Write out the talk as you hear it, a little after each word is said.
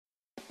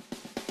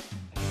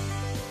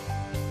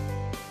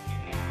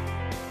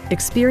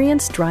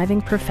Experience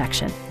driving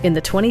perfection in the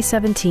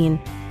 2017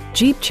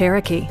 Jeep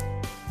Cherokee.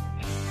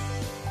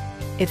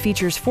 It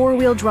features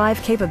four-wheel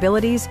drive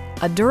capabilities,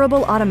 a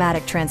durable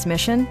automatic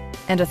transmission,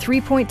 and a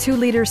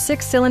 3.2-liter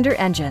six-cylinder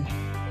engine.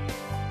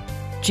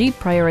 Jeep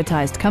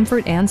prioritized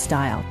comfort and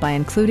style by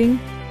including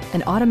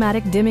an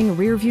automatic dimming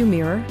rear-view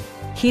mirror,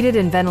 heated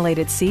and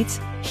ventilated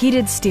seats,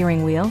 heated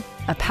steering wheel,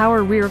 a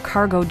power rear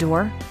cargo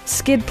door,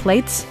 skid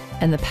plates,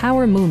 and the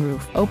power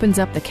moonroof opens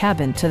up the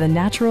cabin to the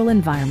natural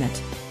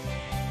environment.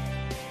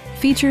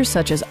 Features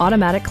such as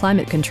automatic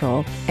climate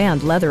control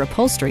and leather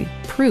upholstery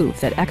prove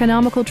that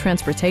economical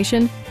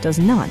transportation does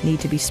not need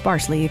to be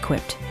sparsely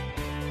equipped.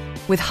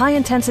 With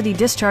high-intensity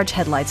discharge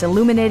headlights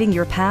illuminating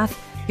your path,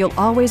 you'll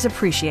always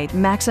appreciate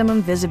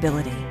maximum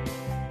visibility.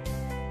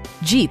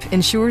 Jeep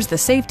ensures the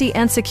safety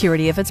and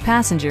security of its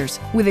passengers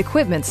with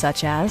equipment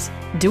such as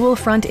dual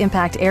front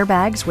impact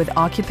airbags with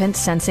occupant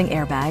sensing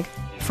airbag,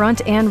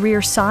 front and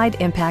rear side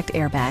impact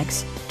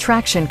airbags,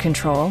 traction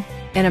control,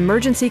 an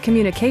emergency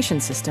communication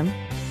system,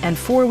 and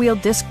four-wheel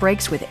disc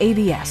brakes with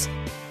ABS.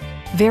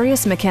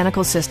 Various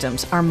mechanical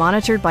systems are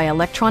monitored by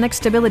electronic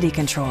stability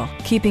control,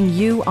 keeping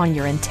you on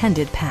your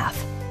intended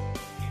path.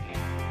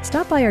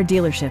 Stop by our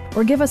dealership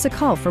or give us a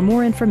call for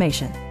more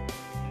information.